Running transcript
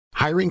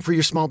Hiring for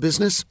your small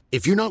business?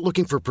 If you're not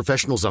looking for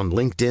professionals on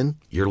LinkedIn,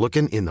 you're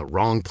looking in the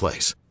wrong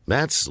place.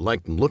 That's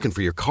like looking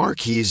for your car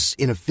keys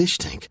in a fish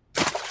tank.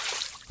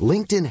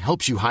 LinkedIn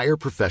helps you hire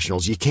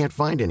professionals you can't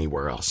find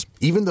anywhere else,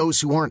 even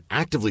those who aren't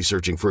actively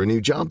searching for a new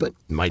job but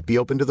might be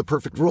open to the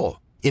perfect role.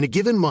 In a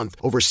given month,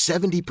 over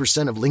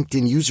 70% of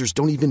LinkedIn users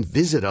don't even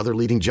visit other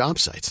leading job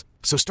sites.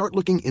 So start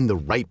looking in the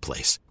right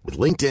place. With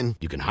LinkedIn,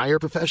 you can hire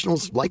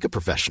professionals like a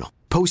professional.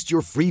 Post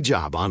your free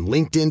job on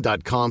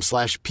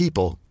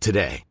linkedin.com/people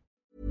today.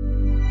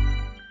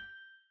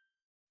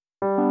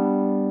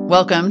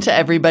 Welcome to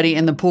Everybody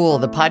in the Pool,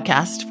 the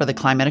podcast for the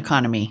climate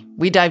economy.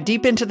 We dive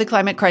deep into the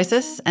climate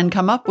crisis and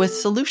come up with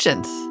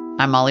solutions.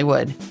 I'm Molly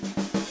Wood.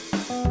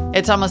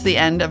 It's almost the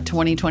end of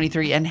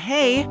 2023, and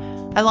hey,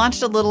 I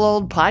launched a little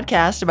old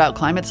podcast about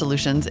climate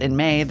solutions in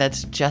May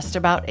that's just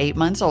about 8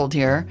 months old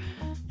here.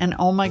 And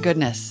oh my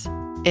goodness,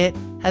 it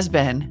has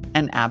been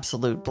an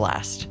absolute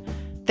blast.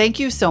 Thank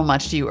you so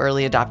much to you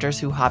early adopters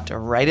who hopped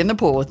right in the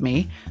pool with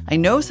me. I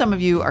know some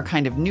of you are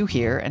kind of new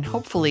here, and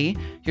hopefully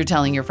you're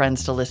telling your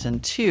friends to listen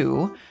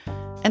too.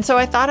 And so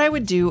I thought I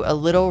would do a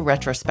little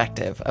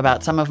retrospective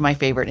about some of my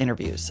favorite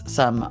interviews,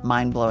 some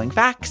mind-blowing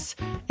facts,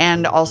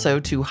 and also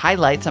to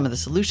highlight some of the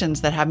solutions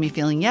that have me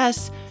feeling,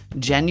 yes,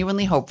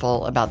 genuinely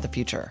hopeful about the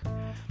future.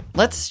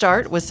 Let's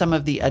start with some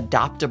of the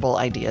adoptable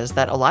ideas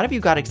that a lot of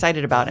you got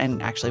excited about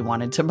and actually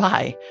wanted to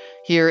buy.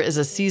 Here is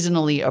a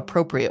seasonally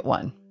appropriate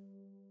one.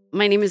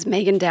 My name is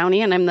Megan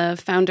Downey, and I'm the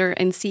founder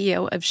and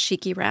CEO of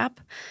Shiki Wrap,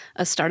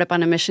 a startup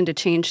on a mission to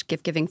change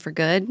gift giving for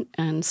good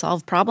and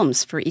solve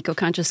problems for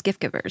eco-conscious gift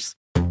givers.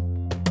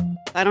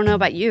 I don't know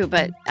about you,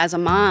 but as a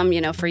mom,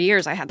 for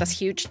years I had this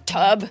huge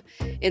tub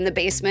in the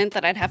basement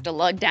that I'd have to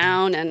lug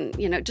down and,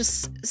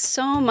 just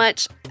so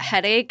much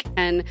headache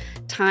and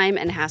time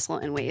and hassle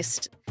and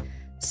waste.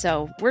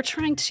 So we're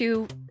trying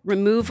to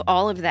remove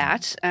all of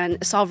that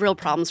and solve real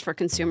problems for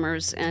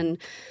consumers. And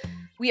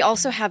we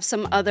also have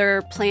some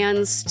other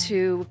plans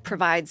to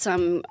provide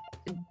some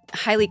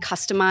highly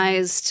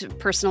customized,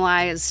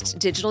 personalized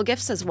digital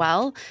gifts as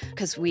well,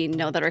 because we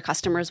know that our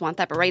customers want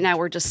that. But right now,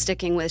 we're just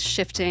sticking with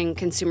shifting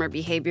consumer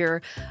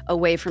behavior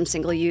away from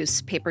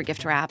single-use paper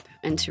gift wrap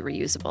into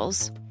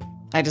reusables.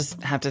 I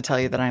just have to tell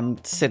you that I'm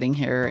sitting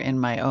here in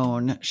my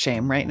own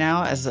shame right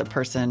now as a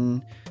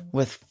person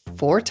with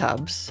 4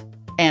 tubs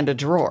and a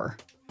drawer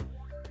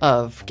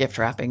of gift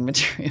wrapping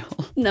material.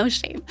 No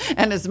shame.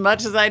 And as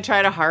much as I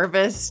try to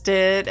harvest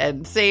it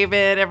and save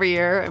it every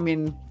year,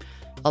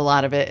 a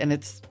lot of it, and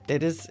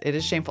it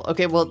is shameful.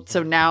 Okay, well,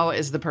 so now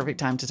is the perfect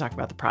time to talk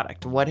about the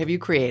product. What have you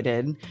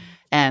created?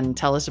 And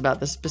tell us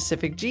about the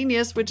specific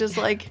genius, which is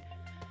like,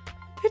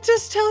 it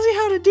just tells you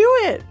how to do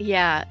it.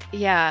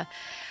 Yeah.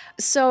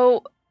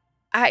 So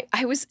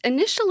I was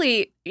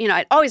initially,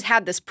 I'd always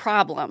had this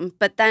problem,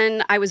 but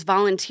then I was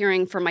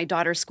volunteering for my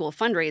daughter's school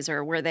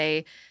fundraiser where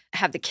they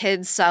have the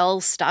kids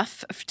sell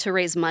stuff to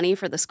raise money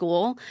for the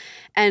school.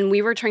 And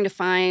we were trying to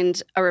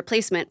find a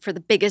replacement for the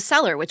biggest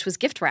seller, which was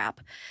gift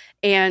wrap.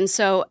 And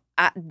so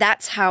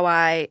that's how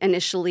I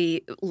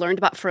initially learned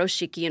about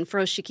furoshiki. And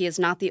furoshiki is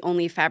not the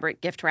only fabric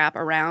gift wrap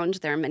around.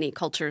 There are many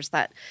cultures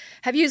that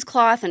have used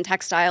cloth and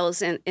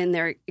textiles in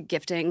their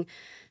gifting.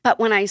 But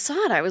when I saw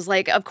it, I was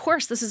like, of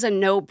course, this is a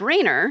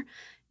no-brainer.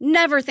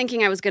 Never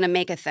thinking I was going to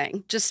make a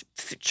thing. Just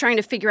trying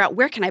to figure out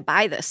where can I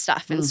buy this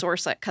stuff and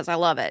source it because I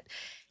love it.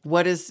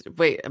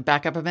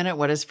 Back up a minute.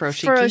 What is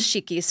furoshiki?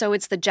 Furoshiki. So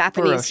it's the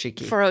Japanese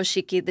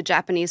furoshiki, the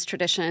Japanese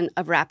tradition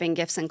of wrapping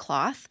gifts in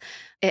cloth.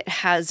 It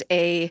has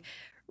a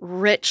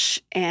rich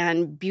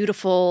and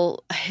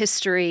beautiful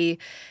history.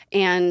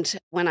 And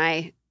when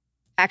I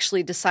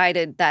actually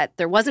decided that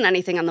there wasn't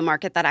anything on the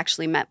market that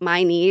actually met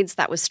my needs,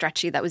 that was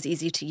stretchy, that was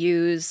easy to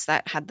use,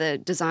 that had the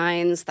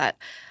designs that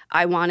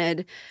I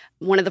wanted,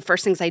 one of the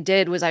first things I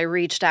did was I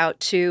reached out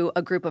to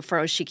a group of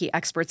furoshiki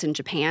experts in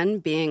Japan,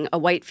 being a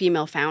white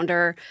female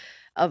founder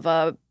of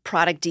a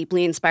product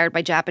deeply inspired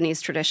by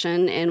Japanese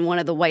tradition in one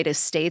of the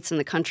whitest states in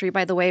the country,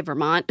 by the way,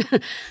 Vermont.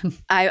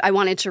 I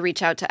wanted to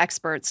reach out to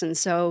experts. And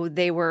so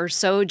they were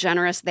so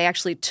generous. They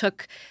actually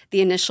took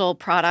the initial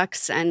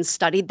products and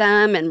studied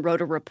them and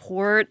wrote a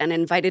report and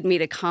invited me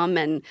to come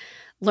and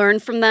learn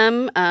from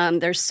them.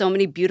 There's so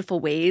many beautiful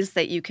ways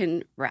that you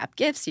can wrap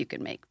gifts. You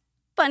can make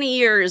bunny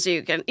ears.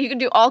 You can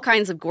do all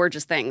kinds of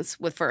gorgeous things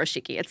with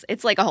furoshiki.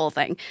 It's like a whole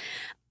thing.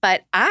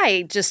 But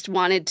I just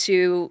wanted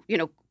to,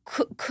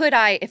 could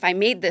I, if I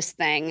made this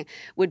thing,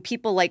 would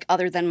people like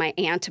other than my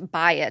aunt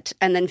buy it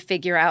and then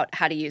figure out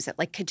how to use it?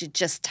 Like, could you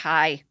just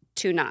tie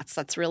 2 knots?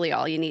 That's really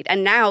all you need.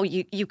 And now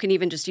you can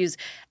even just use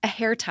a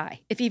hair tie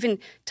if even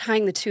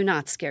tying the 2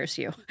 knots scares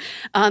you.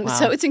 Wow.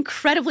 So it's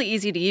incredibly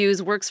easy to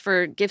use, works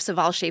for gifts of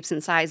all shapes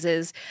and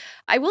sizes.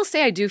 I will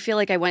say I do feel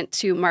like I went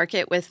to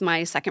market with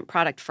my second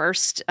product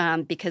first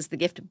because the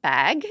gift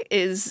bag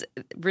is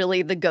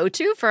really the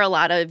go-to for a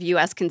lot of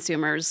U.S.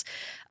 consumers.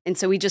 And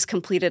so we just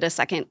completed a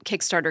second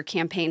Kickstarter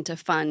campaign to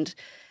fund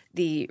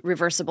the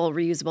reversible,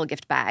 reusable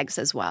gift bags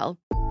as well.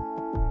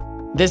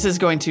 This is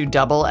going to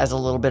double as a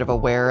little bit of a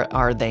where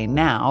are they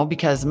now,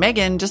 because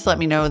Megan just let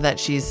me know that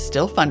she's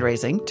still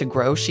fundraising to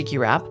grow Shiki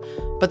Wrap,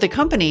 But the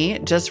company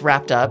just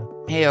wrapped up,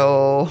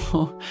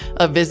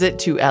 a visit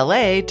to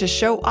LA to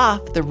show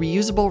off the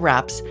reusable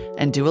wraps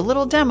and do a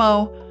little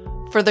demo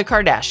for the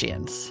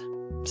Kardashians.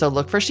 So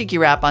look for Shiki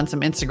Wrap on some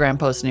Instagram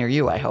posts near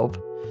you, I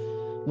hope.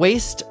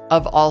 Waste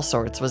of all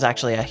sorts was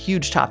actually a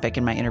huge topic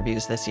in my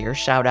interviews this year.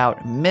 Shout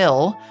out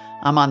Mill.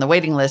 I'm on the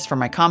waiting list for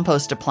my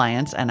compost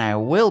appliance, and I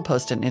will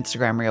post an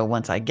Instagram reel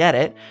once I get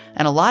it.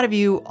 And a lot of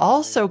you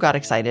also got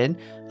excited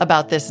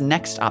about this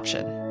next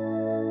option.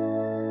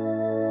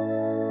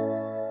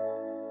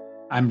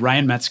 I'm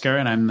Ryan Metzger,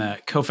 and I'm the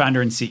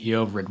co-founder and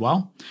CEO of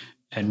Ridwell.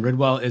 And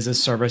Ridwell is a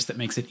service that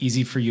makes it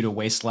easy for you to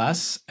waste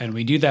less. And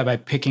we do that by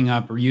picking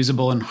up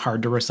reusable and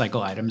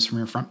hard-to-recycle items from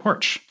your front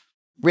porch.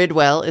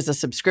 Ridwell is a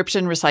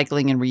subscription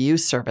recycling and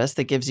reuse service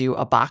that gives you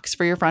a box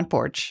for your front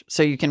porch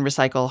so you can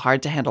recycle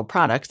hard-to-handle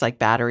products like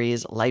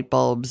batteries, light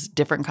bulbs,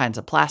 different kinds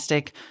of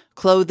plastic,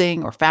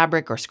 clothing or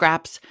fabric or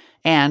scraps,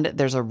 and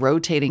there's a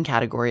rotating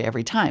category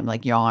every time,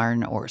 like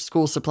yarn or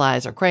school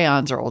supplies or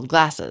crayons or old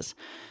glasses.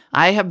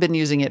 I have been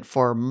using it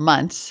for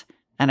months,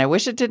 and I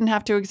wish it didn't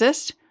have to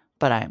exist,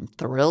 but I'm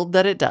thrilled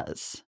that it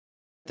does.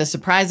 The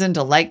surprise and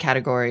delight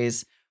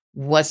categories,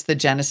 what's the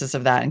genesis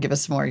of that? And give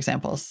us some more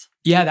examples.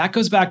 Yeah, that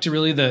goes back to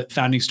really the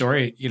founding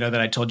story,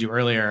 that I told you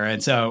earlier.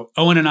 And so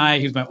Owen and I,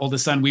 who's my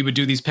oldest son, we would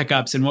do these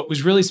pickups. And what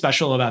was really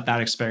special about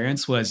that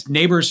experience was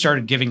neighbors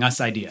started giving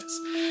us ideas.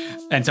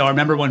 And so I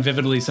remember one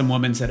vividly, some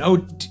woman said,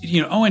 Owen,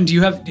 do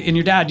you have, and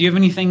your dad, do you have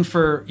anything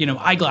for,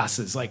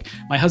 eyeglasses? Like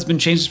my husband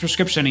changed his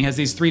prescription. He has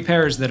these 3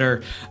 pairs that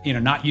are,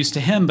 not used to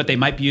him, but they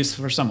might be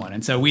useful for someone.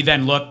 And so we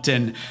then looked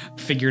and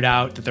figured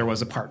out that there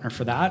was a partner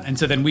for that. And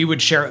so then we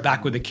would share it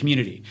back with the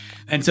community.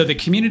 And so the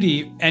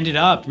community ended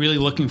up really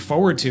looking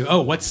forward to,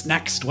 what's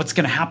next? What's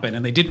going to happen?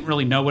 And they didn't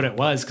really know what it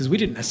was because we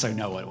didn't necessarily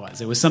know what it was.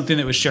 It was something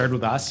that was shared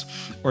with us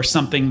or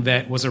something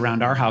that was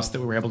around our house that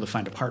we were able to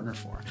find a partner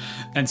for.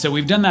 And so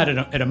we've done that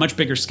at a much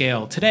bigger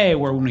scale today,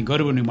 where when we go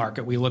to a new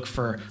market, we look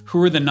for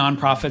who are the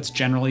nonprofits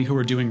generally who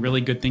are doing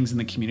really good things in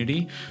the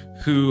community,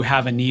 who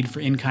have a need for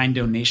in-kind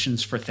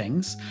donations for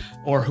things,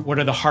 or what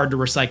are the hard to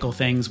recycle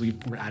things. We've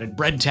added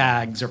bread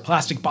tags or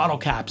plastic bottle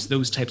caps,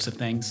 those types of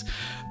things.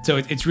 So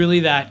it's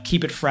really that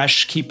keep it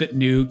fresh, keep it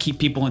new, keep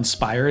people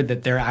inspired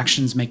that their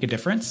actions make a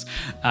difference.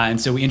 And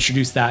so we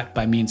introduce that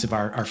by means of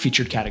our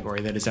featured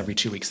category that is every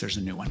 2 weeks, there's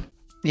a new one.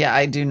 Yeah,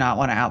 I do not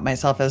want to out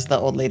myself as the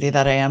old lady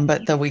that I am,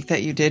 but the week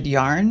that you did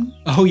yarn.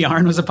 Oh,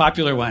 yarn was a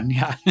popular one,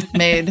 yeah.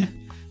 Made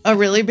a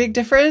really big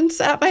difference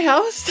at my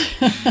house.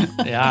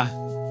 Yeah.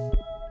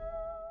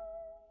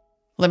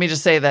 Let me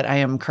just say that I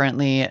am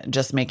currently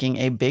just making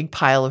a big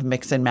pile of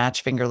mix and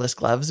match fingerless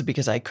gloves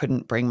because I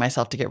couldn't bring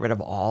myself to get rid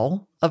of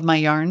all of my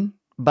yarn.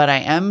 But I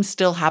am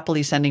still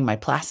happily sending my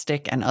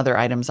plastic and other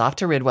items off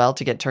to Ridwell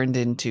to get turned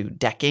into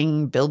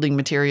decking, building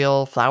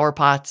material, flower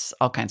pots,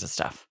 all kinds of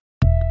stuff.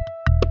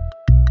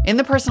 In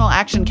the personal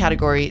action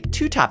category,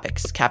 2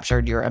 topics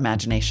captured your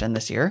imagination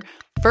this year.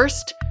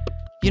 First,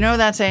 you know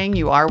that saying,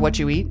 you are what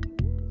you eat?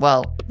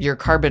 Well, your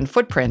carbon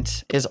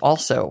footprint is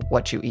also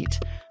what you eat.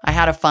 I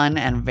had a fun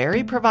and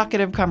very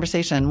provocative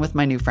conversation with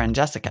my new friend,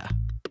 Jessica.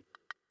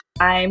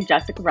 I'm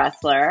Jessica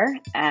Ressler,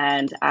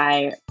 and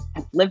I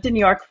have lived in New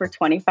York for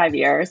 25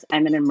 years.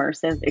 I'm an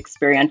immersive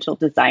experiential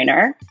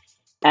designer.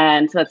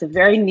 And so it's a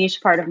very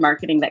niche part of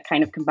marketing that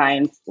kind of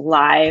combines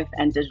live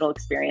and digital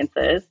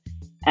experiences.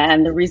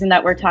 And the reason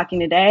that we're talking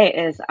today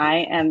is I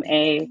am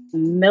a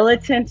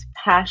militant,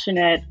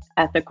 passionate,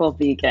 ethical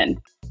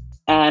vegan.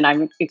 And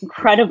I'm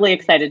incredibly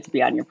excited to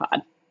be on your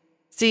pod.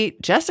 See,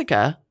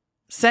 Jessica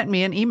sent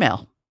me an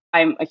email.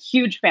 I'm a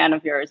huge fan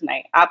of yours, and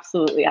I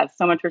absolutely have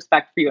so much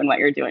respect for you and what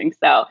you're doing.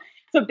 So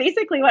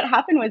basically what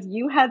happened was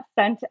you had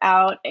sent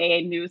out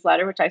a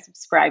newsletter, which I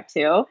subscribed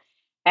to,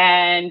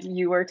 and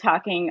you were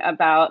talking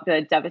about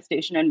the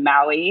devastation in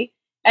Maui.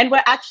 And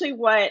what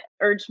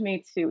urged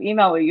me to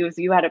email you is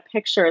you had a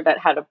picture that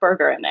had a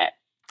burger in it.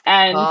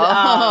 And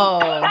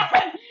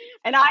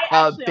and I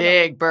actually, a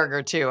big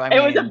burger too.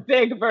 It was a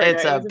big burger.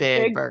 It's a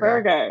big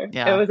burger.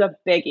 Yeah. It was a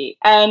biggie.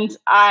 And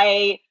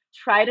I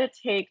try to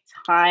take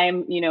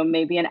time,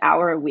 maybe an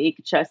hour a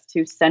week just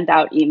to send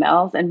out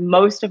emails, and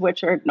most of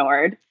which are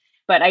ignored.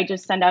 But I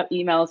just send out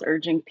emails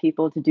urging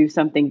people to do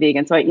something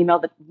vegan. So I email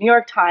the New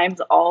York Times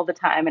all the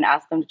time and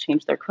ask them to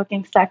change their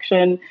cooking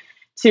section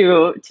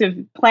to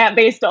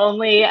plant-based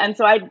only. And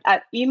so I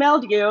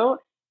emailed you,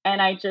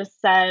 and I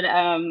just said,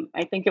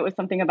 I think it was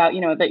something about,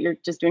 that you're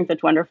just doing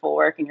such wonderful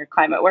work in your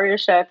climate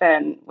warriorship,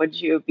 and would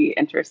you be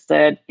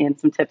interested in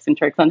some tips and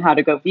tricks on how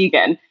to go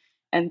vegan?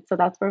 And so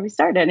that's where we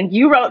started. And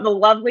you wrote the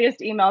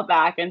loveliest email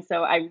back. And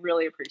so I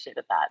really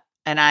appreciated that.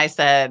 And I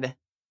said,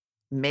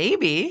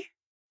 maybe.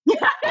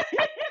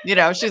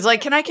 She's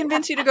like, can I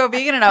convince you to go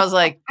vegan? And I was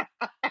like,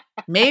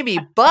 maybe,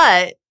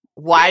 but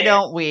why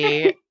don't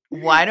we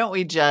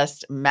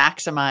just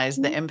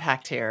maximize the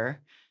impact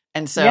here?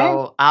 And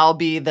so I'll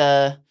be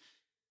this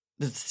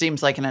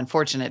seems like an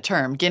unfortunate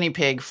term, guinea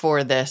pig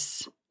for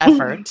this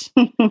effort.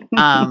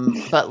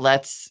 But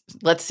let's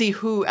see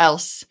who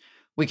else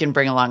we can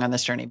bring along on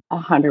this journey.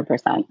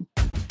 100%.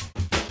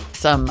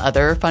 Some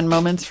other fun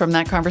moments from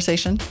that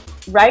conversation?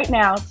 Right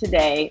now,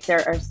 today,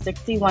 there are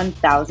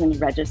 61,000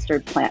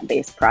 registered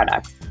plant-based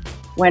products.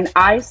 When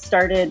I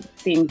started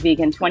being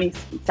vegan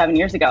 27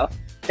 years ago,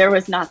 there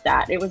was not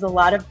that. It was a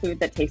lot of food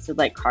that tasted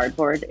like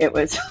cardboard. It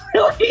was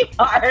really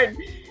hard.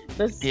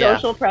 The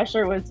social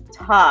pressure was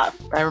tough.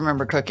 I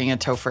remember cooking a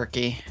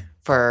tofurkey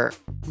for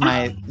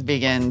my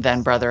vegan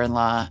then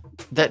brother-in-law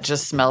that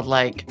just smelled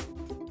like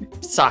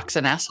socks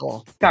and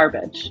asshole.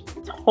 Garbage.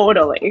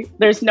 Totally.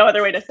 There's no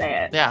other way to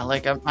say it. Yeah,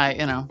 like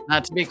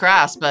not to be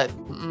crass, but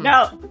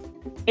no,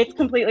 it's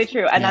completely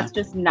true. And that's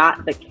just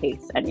not the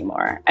case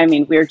anymore. I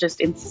mean, we're just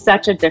in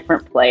such a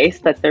different place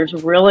that there's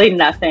really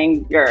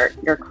nothing you're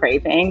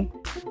craving,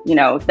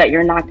 that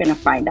you're not going to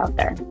find out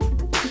there.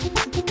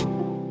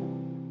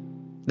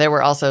 There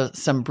were also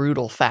some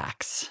brutal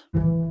facts.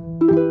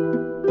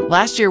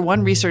 Last year,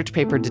 one research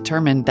paper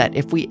determined that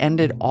if we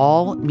ended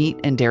all meat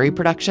and dairy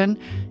production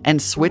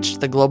and switched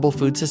the global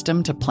food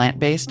system to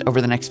plant-based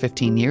over the next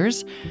 15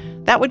 years,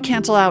 that would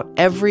cancel out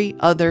every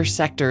other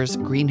sector's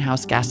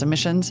greenhouse gas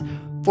emissions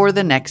for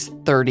the next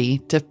 30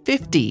 to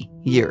 50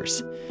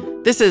 years.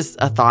 This is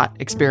a thought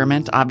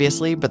experiment,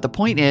 obviously, but the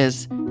point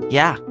is,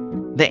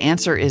 the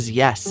answer is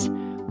yes.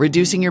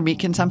 Reducing your meat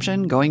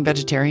consumption, going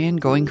vegetarian,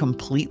 going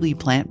completely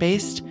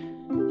plant-based,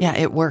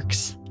 it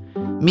works.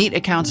 Meat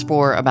accounts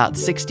for about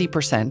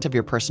 60% of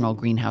your personal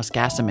greenhouse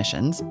gas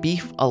emissions.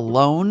 Beef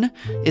alone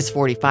is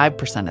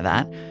 45% of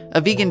that. A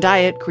vegan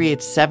diet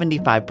creates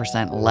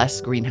 75% less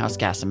greenhouse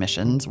gas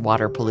emissions,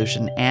 water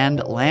pollution,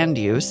 and land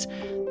use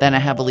than a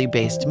heavily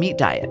based meat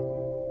diet.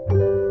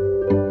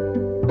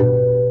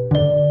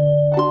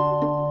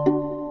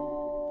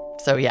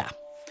 So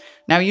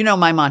now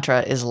my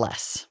mantra is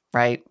less,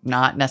 right?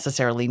 Not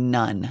necessarily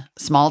none.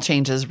 Small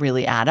changes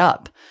really add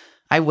up.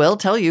 I will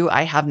tell you,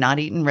 I have not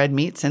eaten red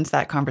meat since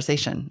that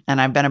conversation. And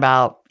I've been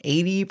about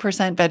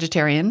 80%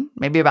 vegetarian,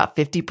 maybe about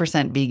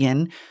 50%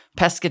 vegan,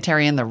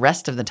 pescatarian the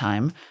rest of the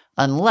time,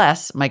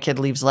 unless my kid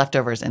leaves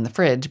leftovers in the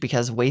fridge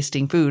because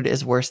wasting food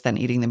is worse than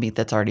eating the meat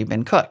that's already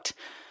been cooked.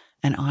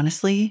 And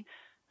honestly,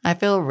 I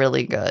feel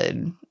really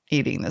good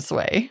eating this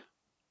way.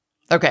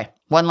 Okay,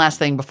 one last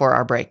thing before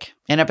our break.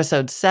 In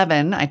episode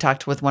 7, I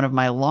talked with one of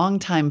my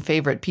longtime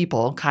favorite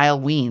people, Kyle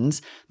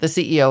Wiens, the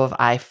CEO of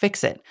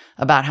iFixit,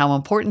 about how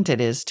important it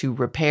is to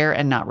repair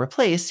and not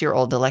replace your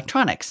old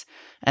electronics.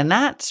 And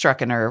that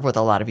struck a nerve with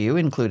a lot of you,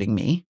 including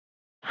me.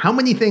 How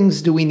many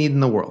things do we need in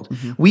the world?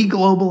 Mm-hmm. We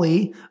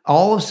globally,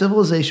 all of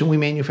civilization, we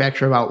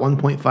manufacture about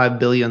 1.5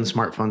 billion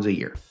smartphones a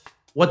year.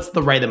 What's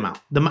the right amount?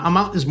 The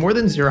amount is more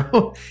than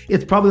zero.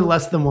 It's probably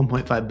less than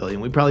 1.5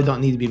 billion. We probably don't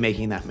need to be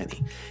making that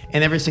many.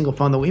 And every single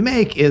phone that we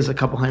make is a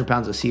couple hundred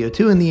pounds of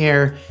CO2 in the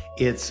air.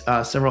 It's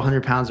several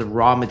hundred pounds of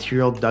raw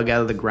material dug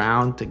out of the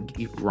ground to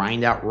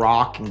grind out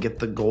rock and get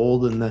the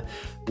gold and the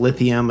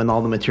lithium and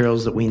all the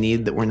materials that we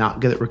need that we're not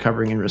good at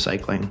recovering and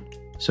recycling.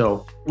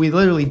 So we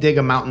literally dig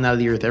a mountain out of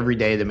the earth every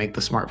day to make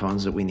the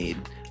smartphones that we need.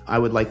 I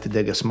would like to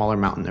dig a smaller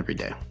mountain every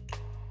day.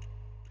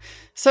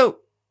 So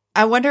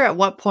I wonder at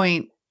what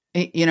point,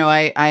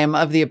 I am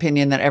of the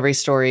opinion that every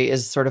story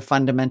is sort of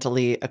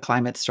fundamentally a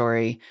climate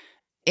story.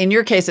 In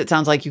your case, it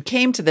sounds like you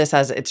came to this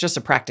as it's just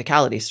a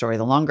practicality story.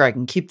 The longer I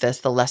can keep this,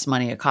 the less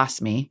money it costs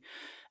me.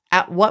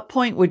 At what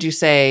point would you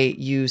say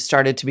you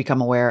started to become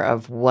aware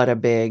of what a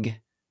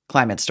big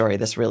climate story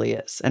this really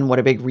is and what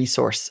a big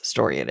resource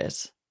story it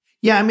is?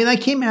 Yeah, I mean, I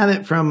came at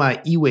it from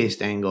an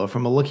e-waste angle,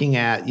 from looking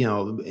at,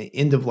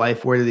 end of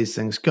life, where do these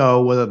things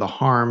go? What are the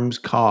harms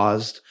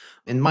caused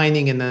in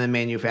mining and then in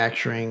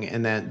manufacturing?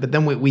 But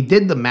then we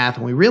did the math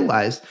and we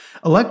realized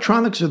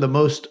electronics are the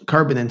most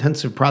carbon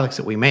intensive products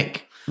that we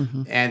make.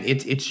 Mm-hmm. And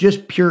it's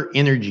just pure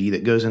energy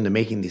that goes into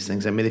making these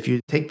things. I mean, if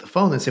you take the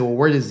phone and say, well,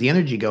 where does the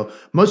energy go?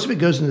 Most of it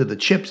goes into the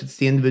chips. It's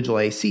the individual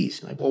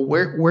ACs. Like, well,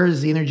 where does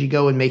the energy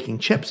go in making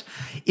chips?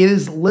 It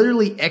is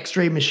literally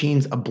X-ray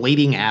machines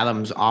ablating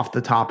atoms off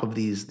the top of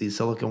these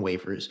silicon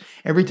wafers.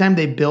 Every time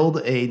they build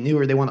or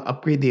they want to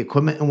upgrade the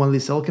equipment in one of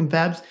these silicon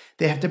fabs,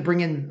 they have to bring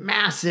in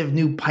massive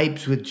new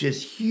pipes with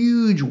just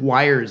huge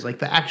wires, like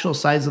the actual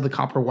size of the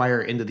copper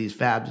wire into these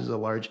fabs is a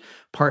large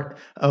part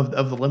of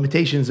the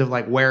limitations of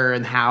like where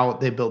and how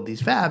they build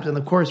these fabs. And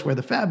of course, where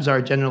the fabs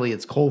are, generally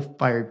it's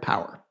coal-fired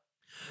power.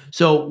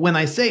 So when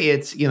I say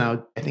it's, I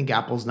think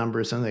Apple's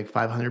number is something like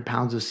 500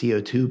 pounds of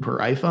CO2 per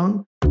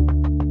iPhone.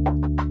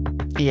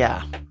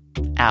 Yeah.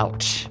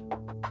 Ouch.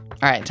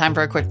 All right, time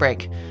for a quick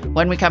break.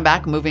 When we come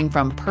back, moving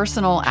from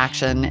personal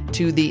action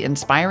to the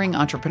inspiring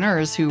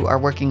entrepreneurs who are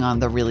working on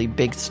the really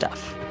big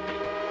stuff.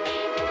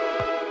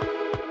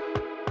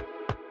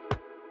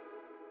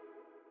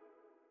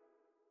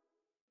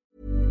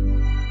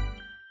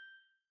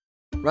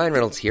 Ryan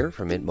Reynolds here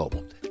from Mint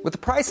Mobile. With the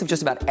price of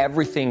just about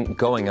everything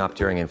going up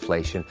during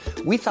inflation,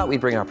 we thought we'd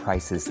bring our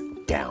prices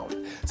down.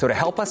 So to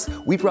help us,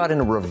 we brought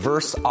in a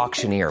reverse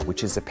auctioneer,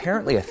 which is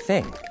apparently a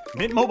thing.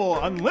 Mint Mobile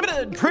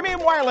Unlimited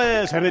Premium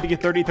Wireless. How to get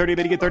 30, 30,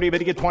 bit to get 30, bit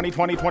to get 20,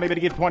 20, 20, bit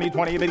to get 20,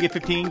 20, bit to get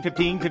 15,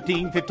 15,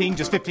 15, 15,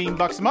 just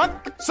 $15 a month?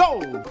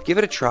 Sold! Give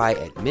it a try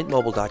at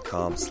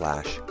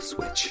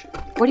mintmobile.com/switch.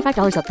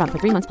 $45 up front for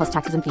 3 months plus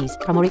taxes and fees.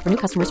 Promo rate for new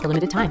customers for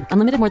limited time.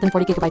 Unlimited more than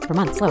 40 gigabytes per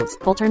month. Slows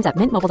full terms at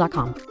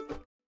mintmobile.com.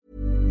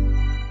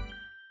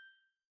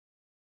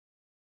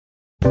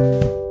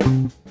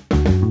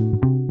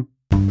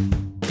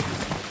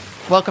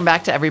 Welcome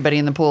back to Everybody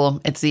in the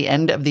Pool. It's the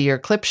end of the year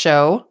clip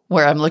show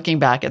where I'm looking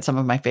back at some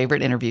of my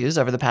favorite interviews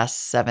over the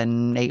past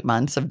 7-8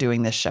 months of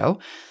doing this show.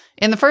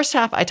 In the first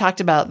half, I talked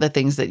about the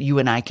things that you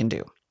and I can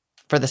do.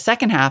 For the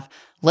second half,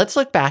 let's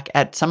look back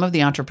at some of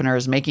the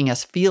entrepreneurs making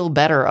us feel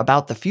better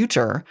about the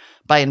future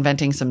by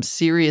inventing some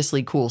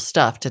seriously cool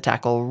stuff to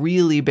tackle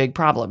really big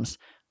problems,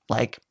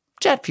 like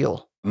jet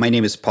fuel. My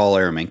name is Paul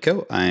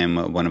Aramenko. I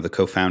am one of the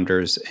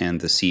co-founders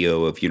and the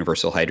CEO of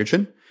Universal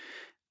Hydrogen.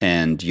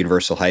 And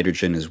Universal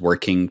Hydrogen is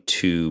working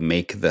to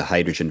make the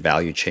hydrogen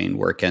value chain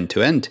work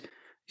end-to-end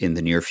in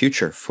the near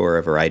future for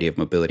a variety of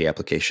mobility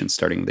applications,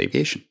 starting with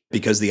aviation.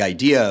 Because the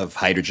idea of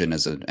hydrogen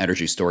as an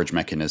energy storage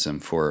mechanism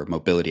for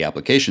mobility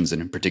applications,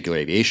 and in particular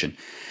aviation,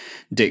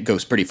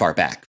 goes pretty far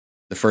back.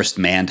 The first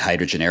manned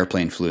hydrogen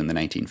airplane flew in the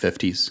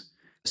 1950s.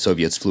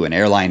 Soviets flew an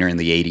airliner in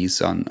the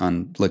 80s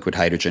on liquid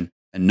hydrogen.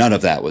 And none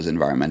of that was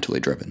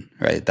environmentally driven,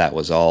 right? That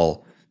was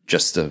all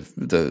just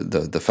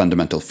the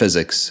fundamental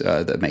physics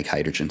that make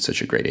hydrogen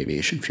such a great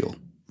aviation fuel.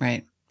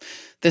 Right.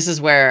 This is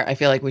where I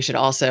feel like we should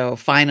also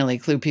finally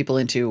clue people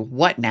into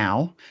what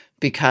now,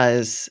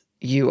 because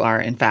you are,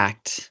 in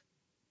fact,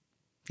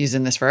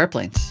 using this for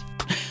airplanes.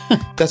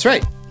 That's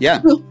right.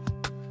 Yeah.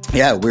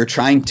 Yeah, we're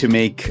trying to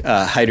make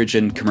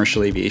hydrogen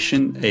commercial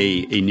aviation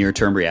a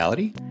near-term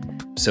reality.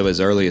 So as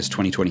early as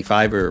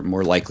 2025 or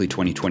more likely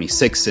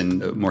 2026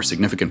 in a more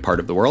significant part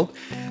of the world,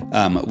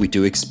 we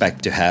do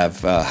expect to have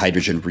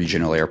hydrogen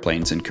regional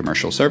airplanes in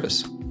commercial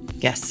service.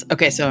 Yes.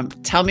 Okay, so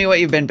tell me what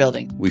you've been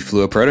building. We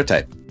flew a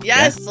prototype.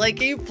 Yes, yeah.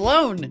 Like you've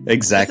flown.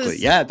 Exactly.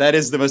 Yeah, that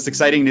is the most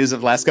exciting news of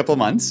the last couple of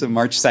months. So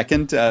March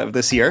 2nd of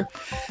this year,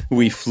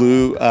 we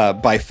flew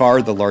by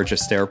far the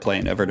largest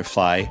airplane ever to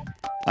fly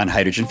on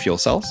hydrogen fuel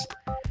cells.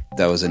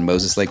 That was in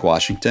Moses Lake,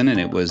 Washington, and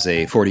it was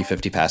a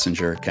 40-50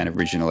 passenger kind of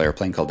regional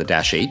airplane called the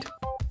Dash 8.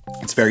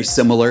 It's very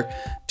similar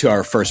to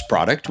our first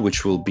product,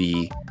 which will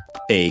be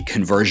a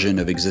conversion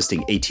of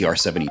existing ATR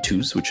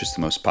 72s, which is the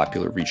most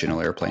popular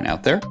regional airplane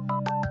out there.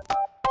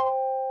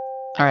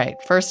 All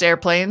right, first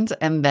airplanes,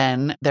 and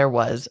then there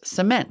was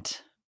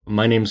cement.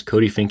 My name's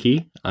Cody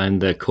Finke. I'm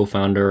the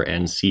co-founder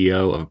and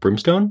CEO of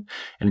Brimstone,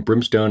 and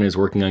Brimstone is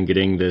working on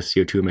getting the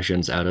CO2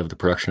 emissions out of the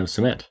production of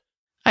cement.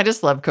 I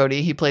just love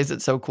Cody. He plays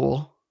it so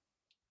cool.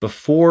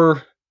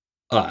 Before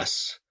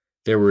us,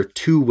 there were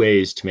two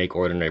ways to make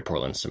ordinary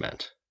Portland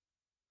cement.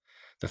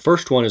 The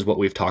first one is what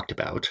we've talked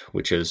about,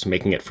 which is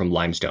making it from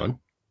limestone.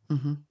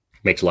 Mm-hmm.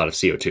 Makes a lot of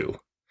CO2.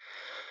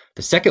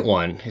 The second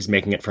one is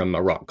making it from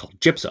a rock called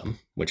gypsum,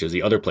 which is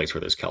the other place where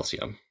there's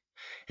calcium.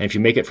 And if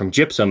you make it from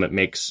gypsum, it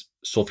makes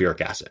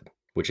sulfuric acid,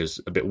 which is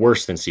a bit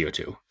worse than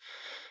CO2.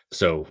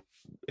 So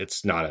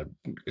it's not a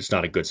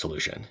good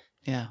solution.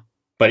 Yeah.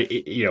 But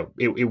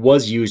it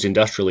was used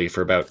industrially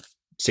for about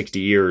 60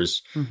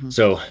 years. Mm-hmm.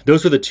 So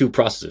those were the two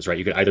processes, right?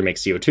 You could either make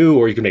CO2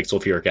 or you could make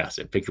sulfuric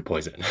acid. Pick your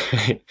poison.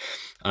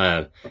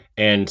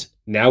 And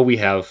now we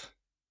are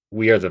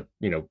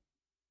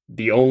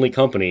the only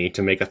company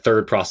to make a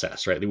third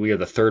process, right? We are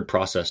the third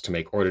process to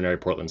make ordinary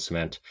Portland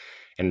cement.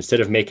 And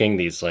instead of making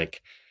these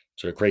like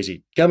sort of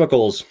crazy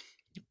chemicals,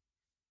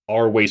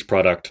 our waste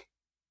product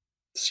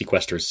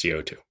sequesters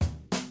CO2.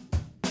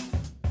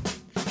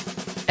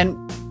 And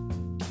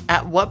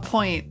at what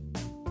point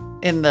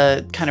in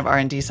the kind of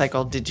R&D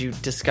cycle did you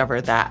discover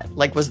that?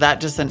 Like, was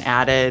that just an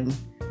added,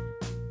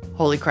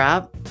 holy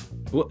crap?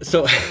 Well,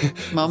 so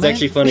it's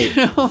actually funny.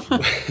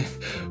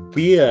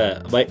 We,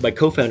 my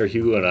co-founder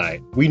Hugo and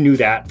I, we knew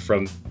that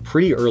from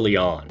pretty early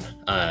on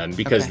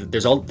because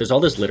there's all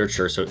this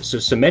literature. So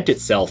cement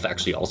itself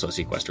actually also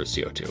sequesters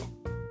CO2,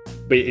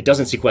 but it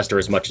doesn't sequester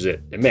as much as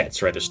it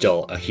emits, right? There's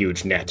still a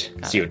huge net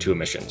CO2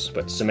 emissions,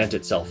 but cement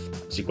itself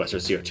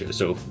sequesters CO2.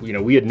 So,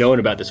 we had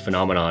known about this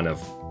phenomenon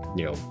of,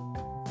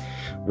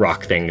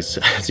 rock things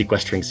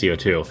sequestering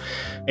CO2.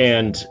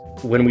 And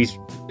when we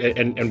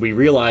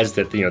realized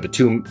that, the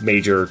two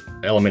major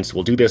elements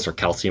will do this are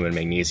calcium and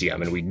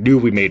magnesium. And we knew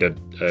we made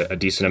a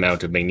decent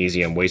amount of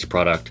magnesium waste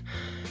product.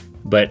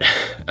 But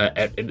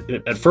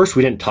at first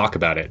we didn't talk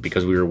about it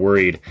because we were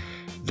worried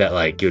that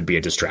it would be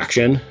a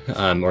distraction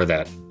or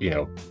that,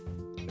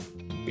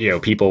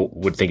 people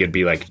would think it'd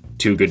be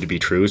too good to be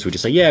true. So we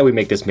just say, yeah, we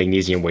make this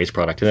magnesium waste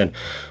product. And then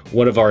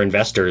one of our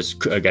investors,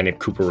 a guy named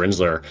Cooper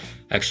Rinsler,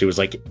 actually was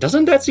like,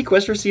 doesn't that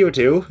sequester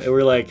CO2? And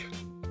we're like,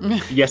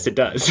 yes, it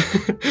does.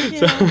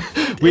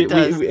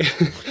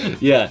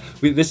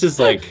 This is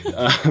like,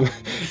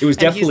 it was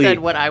definitely. He said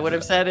what I would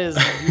have said is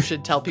you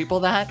should tell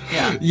people that.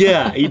 Yeah.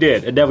 Yeah, he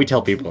did. And now we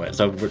tell people it.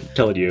 So we're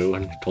telling you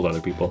and told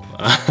other people.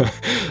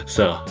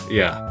 So,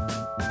 yeah.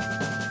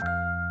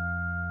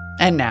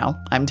 And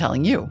now I'm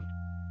telling you.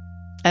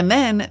 And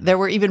then there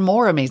were even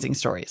more amazing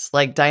stories,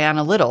 like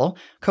Diana Little,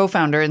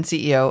 co-founder and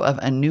CEO of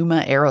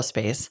Enuma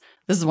Aerospace.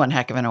 This is one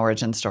heck of an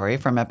origin story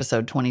from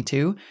episode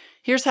 22.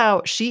 Here's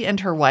how she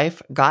and her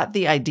wife got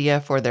the idea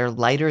for their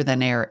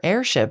lighter-than-air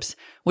airships,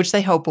 which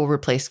they hope will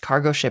replace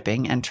cargo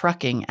shipping and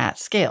trucking at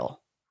scale.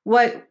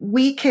 What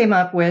we came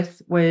up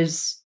with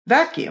was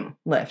vacuum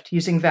lift,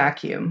 using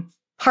vacuum,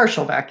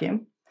 partial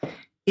vacuum,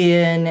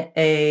 in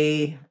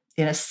a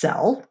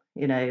cell,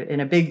 in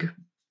a big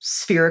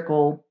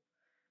spherical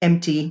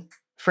empty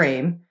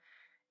frame.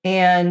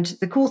 And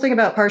the cool thing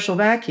about partial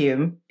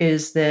vacuum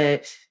is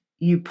that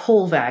you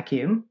pull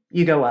vacuum,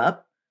 you go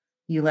up,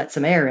 you let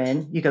some air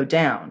in, you go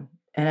down.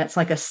 And it's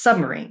like a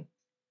submarine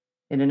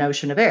in an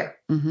ocean of air.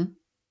 Mm-hmm.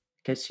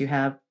 Because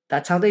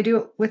that's how they do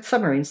it with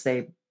submarines.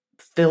 They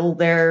fill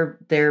their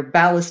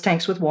ballast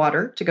tanks with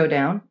water to go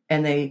down,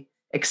 and they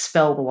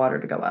expel the water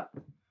to go up.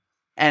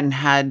 And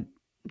had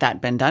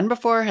that been done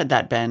before? Had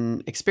that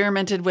been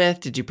experimented with?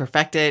 Did you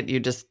perfect it?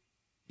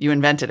 You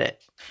invented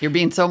it. You're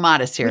being so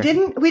modest here.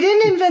 We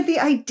didn't invent the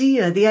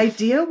idea. The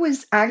idea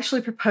was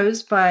actually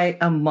proposed by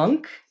a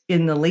monk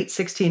in the late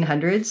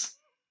 1600s.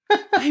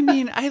 I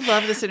mean, I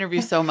love this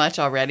interview so much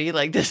already.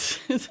 Like this,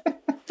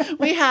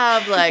 we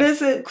have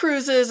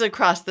cruises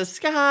across the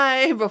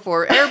sky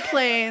before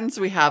airplanes.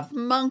 We have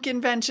monk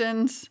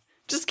inventions.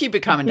 Just keep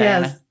it coming,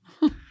 Diana.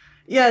 Yes.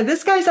 Yeah,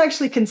 this guy's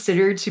actually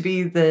considered to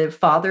be the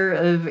father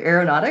of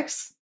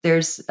aeronautics.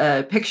 There's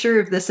a picture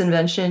of this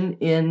invention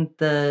in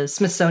the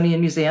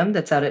Smithsonian Museum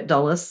that's out at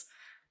Dulles.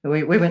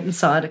 We went and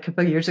saw it a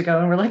couple of years ago,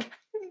 and we're like,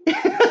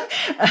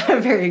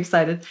 very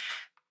excited.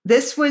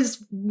 This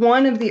was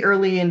one of the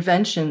early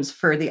inventions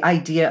for the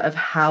idea of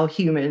how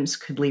humans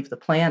could leave the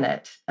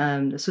planet.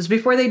 This was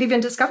before they'd even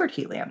discovered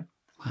helium.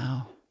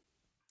 Wow.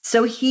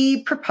 So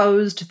he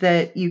proposed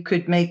that you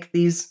could make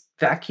these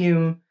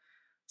vacuum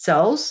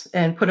cells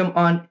and put them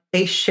on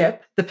a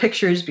ship. The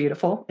picture is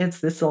beautiful. It's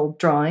this old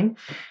drawing,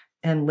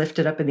 and lift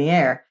it up in the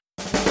air.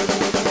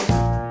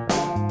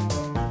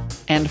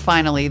 And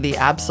finally, the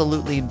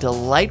absolutely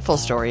delightful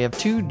story of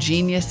two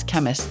genius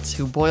chemists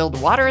who boiled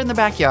water in the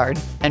backyard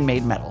and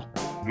made metal.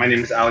 My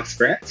name is Alex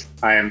Grant.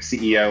 I am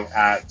CEO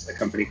at a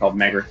company called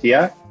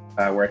Magrathea.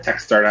 We're a tech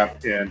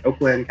startup in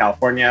Oakland,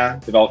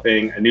 California,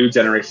 developing a new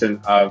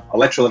generation of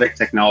electrolytic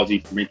technology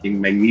for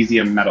making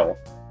magnesium metal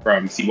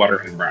from seawater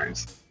and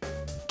brines.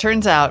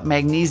 Turns out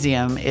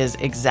magnesium is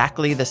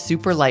exactly the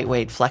super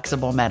lightweight,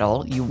 flexible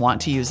metal you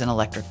want to use in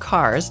electric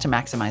cars to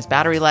maximize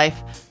battery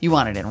life. You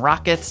want it in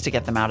rockets to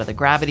get them out of the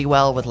gravity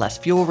well with less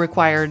fuel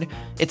required.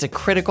 It's a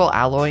critical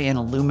alloy in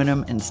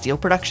aluminum and steel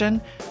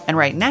production. And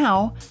right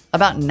now,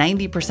 about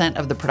 90%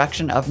 of the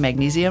production of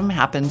magnesium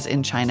happens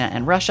in China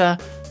and Russia,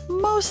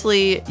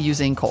 mostly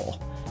using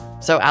coal.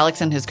 So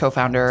Alex and his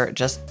co-founder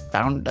just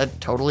found a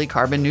totally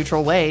carbon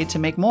neutral way to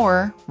make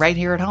more right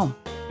here at home.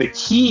 The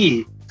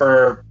key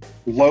for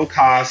low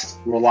cost,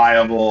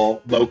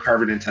 reliable, low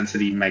carbon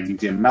intensity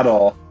magnesium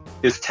metal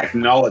is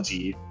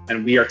technology,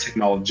 and we are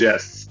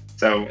technologists.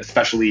 So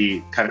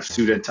especially kind of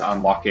suited to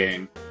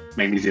unlocking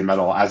magnesium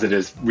metal, as it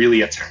is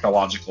really a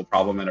technological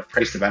problem and a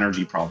price of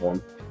energy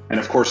problem. And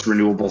of course,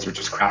 renewables are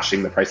just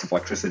crashing the price of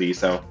electricity.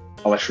 So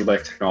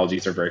electrolytic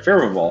technologies are very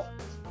favorable.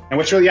 And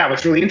what's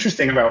really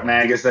interesting about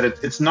mag is that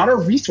it's not a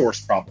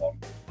resource problem.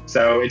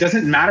 So it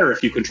doesn't matter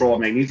if you control a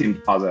magnesium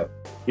deposit.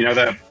 You know,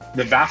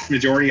 the vast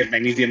majority of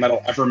magnesium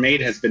metal ever made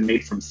has been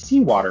made from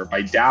seawater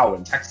by Dow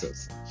in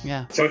Texas.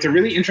 Yeah. So it's a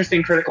really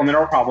interesting critical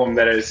mineral problem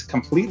that is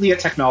completely a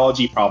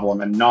technology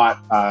problem and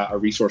not a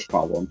resource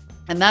problem.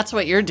 And that's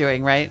what you're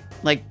doing, right?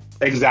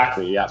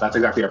 Exactly. Yeah, that's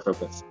exactly our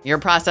focus. Your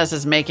process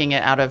is making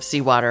it out of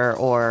seawater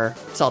or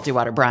salty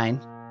water brine.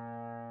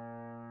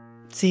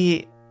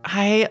 See,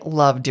 I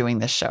love doing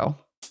this show.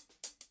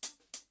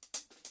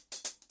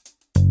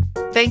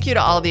 Thank you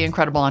to all the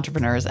incredible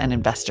entrepreneurs and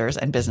investors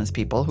and business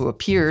people who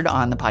appeared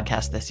on the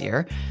podcast this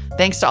year.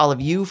 Thanks to all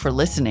of you for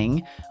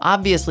listening.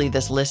 Obviously,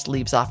 this list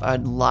leaves off a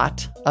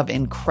lot of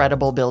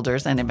incredible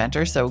builders and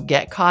inventors, so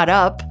get caught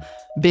up.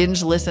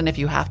 Binge listen if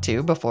you have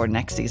to before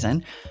next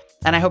season.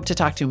 And I hope to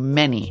talk to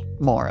many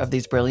more of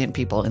these brilliant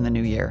people in the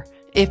new year.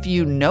 If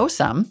you know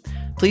some,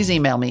 please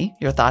email me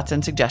your thoughts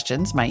and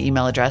suggestions. My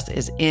email address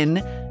is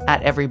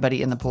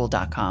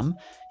in@everybodyinthepool.com.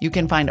 You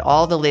can find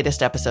all the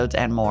latest episodes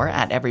and more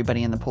at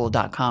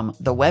everybodyinthepool.com,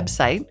 the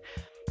website.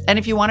 And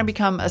if you want to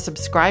become a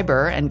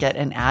subscriber and get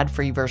an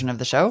ad-free version of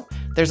the show,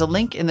 there's a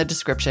link in the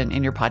description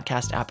in your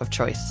podcast app of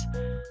choice.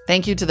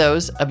 Thank you to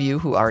those of you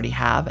who already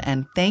have,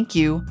 and thank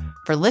you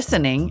for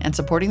listening and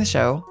supporting the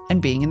show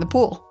and being in the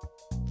pool.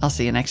 I'll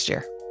see you next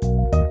year.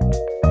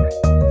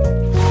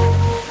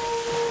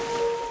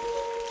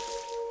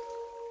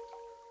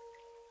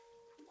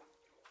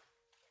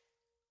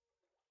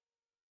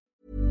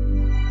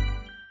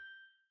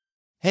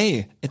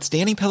 Hey, it's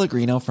Danny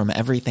Pellegrino from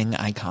Everything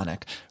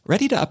Iconic.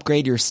 Ready to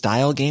upgrade your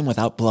style game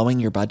without blowing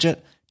your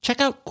budget?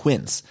 Check out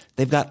Quince.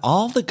 They've got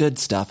all the good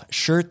stuff,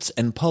 shirts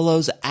and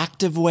polos,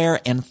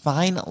 activewear, and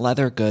fine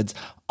leather goods,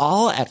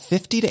 all at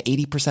 50 to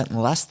 80%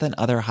 less than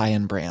other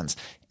high-end brands.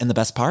 And the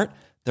best part?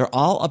 They're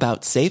all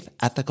about safe,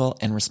 ethical,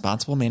 and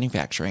responsible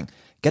manufacturing.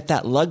 Get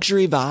that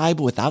luxury vibe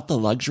without the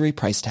luxury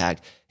price tag.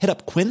 Hit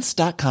up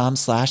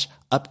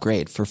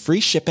quince.com/upgrade for free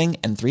shipping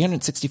and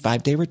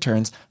 365-day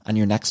returns on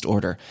your next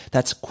order.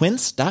 That's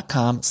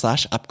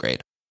quince.com/upgrade.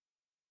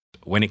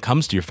 When it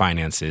comes to your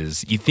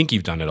finances, you think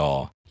you've done it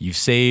all. You've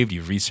saved,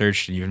 you've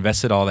researched, and you've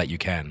invested all that you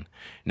can.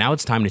 Now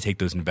it's time to take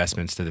those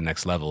investments to the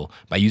next level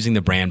by using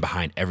the brand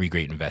behind every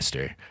great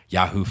investor,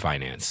 Yahoo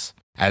Finance.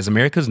 As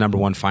America's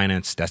 #1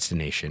 finance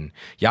destination,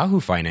 Yahoo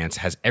Finance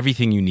has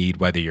everything you need,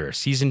 whether you're a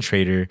seasoned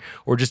trader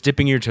or just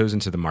dipping your toes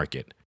into the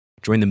market.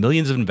 Join the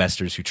millions of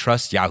investors who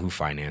trust Yahoo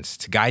Finance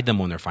to guide them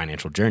on their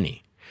financial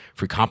journey.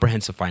 For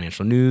comprehensive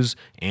financial news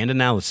and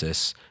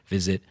analysis,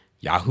 visit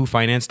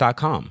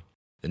yahoofinance.com,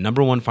 the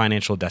 #1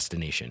 financial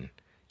destination,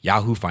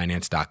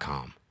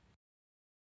 yahoofinance.com.